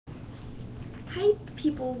Hi,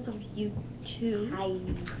 peoples of YouTube. Hi.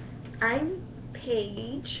 I'm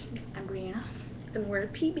Paige. I'm Brianna. And we're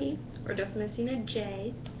PB. We're just missing a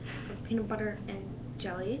J. With peanut butter and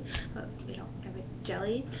jelly. But we don't have a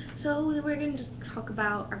jelly. So we're going to just talk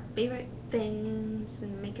about our favorite things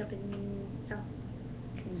and makeup and stuff.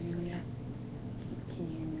 Can you hear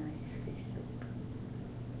nice face soap?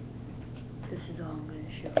 This is all I'm going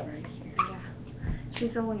to show right here. Yeah.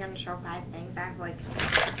 She's only going to show 5 things. I have like...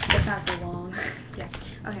 It's not so long. Yeah.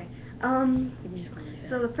 Okay.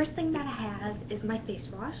 So the first thing that I have is my face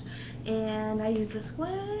wash, and I use this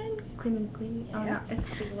one, Clean and Clean. Yeah. Oh no, it's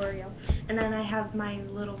the L'Oreal. And then I have my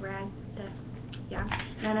little rag that, yeah.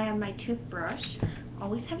 And then I have my toothbrush.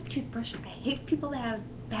 Always have a toothbrush. I hate people that have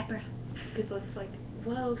bad breath because it looks like,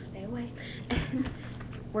 whoa, stay away.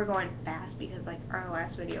 We're going fast because like our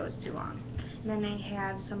last video is too long. And then I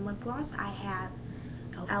have some lip gloss. I have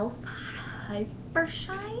Elf Hyper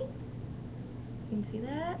Shine. You can see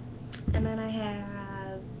that. And then I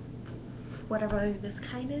have whatever this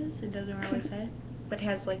kind is. It doesn't really say, but it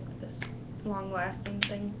has like this long-lasting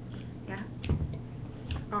thing. Yeah.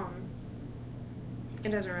 It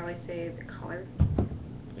doesn't really say the color.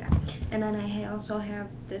 Yeah. And then I also have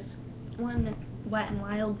this one, Wet n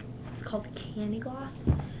Wild. It's called Candy Gloss.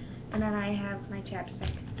 And then I have my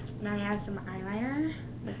chapstick. And I have some eyeliner,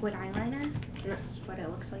 liquid eyeliner. And that's what it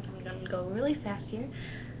looks like. I'm gonna go really fast here.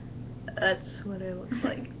 That's what it looks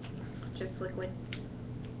like. Just liquid.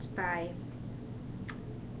 It's by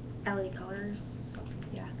LA Colors.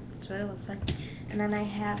 Yeah, that's what it looks like. And then I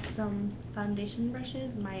have some foundation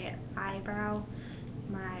brushes, my eyebrow,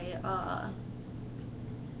 my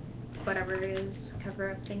whatever it is,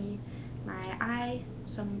 cover up thingy, my eye,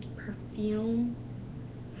 some perfume.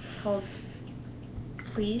 It's called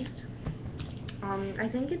Pleased. I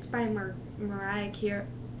think it's by Mariah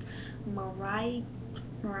Carey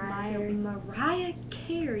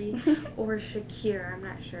or Shakira, I'm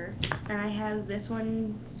not sure. And I have this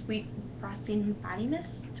one, Sweet Frosting Body Mist,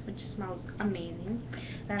 which smells amazing.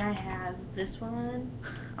 Then I have this one,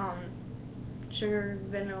 Sugar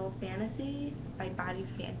Vanilla Fantasy by Body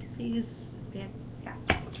Fantasies. Yeah.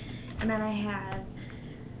 And then I have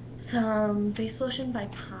some face lotion by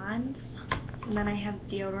Pond's. And then I have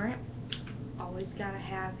deodorant. Always gotta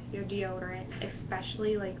have your deodorant,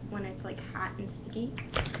 especially like when it's like hot and sticky.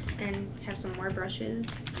 And have some more brushes.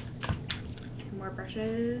 More brush.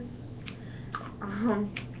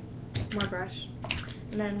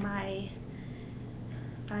 And then my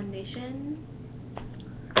foundation.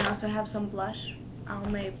 I also have some blush.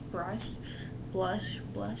 My blush.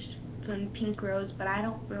 It's in Pink Rose, but I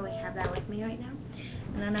don't really have that with me right now.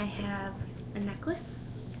 And then I have a necklace.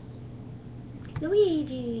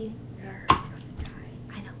 Luigi.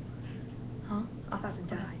 I know. Huh? I'm about to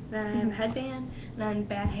die. Then I have a headband, and then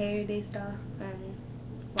bad hair day stuff, and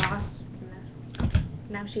floss, and this.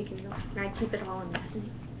 Now she can go. And I keep it all in this.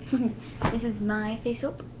 This is my face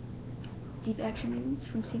soap. Deep Action Rings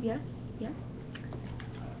from CVS. Yeah.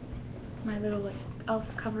 My little like elf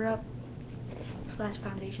cover up /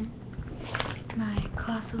 foundation. My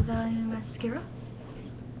Colossal Value mascara.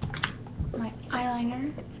 My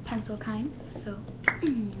eyeliner, it's pencil kind, so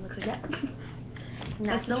looks like that.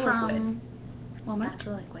 That's this is from Walmart. Not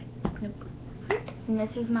the liquid. Nope. And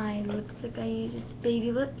this is my lipstick I use. It's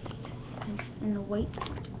Baby Lips. It's in the white.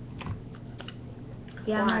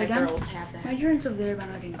 Yeah, my girls have that. My deodorant's over there, but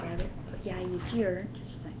I'm not gonna grab it. But yeah, I use deodorant.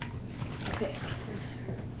 Just like, okay.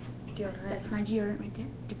 Deodorant. That's my deodorant right there.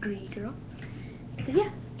 Degree Girl. So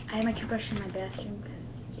yeah, I have my toothbrush in my bathroom because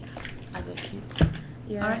yeah, I look cute.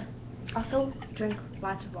 Yeah. Alright. Also, drink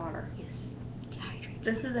lots of water. Yes. Dehydrate.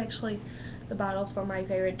 This is actually the bottle for my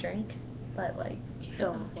favorite drink, but like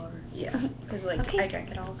filled with water. Yeah, because like Okay. I drink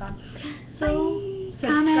it all the time. So Bye.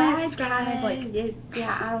 Comment, subscribe, like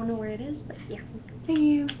yeah, I don't know where it is, but yeah. Thank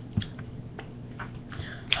you.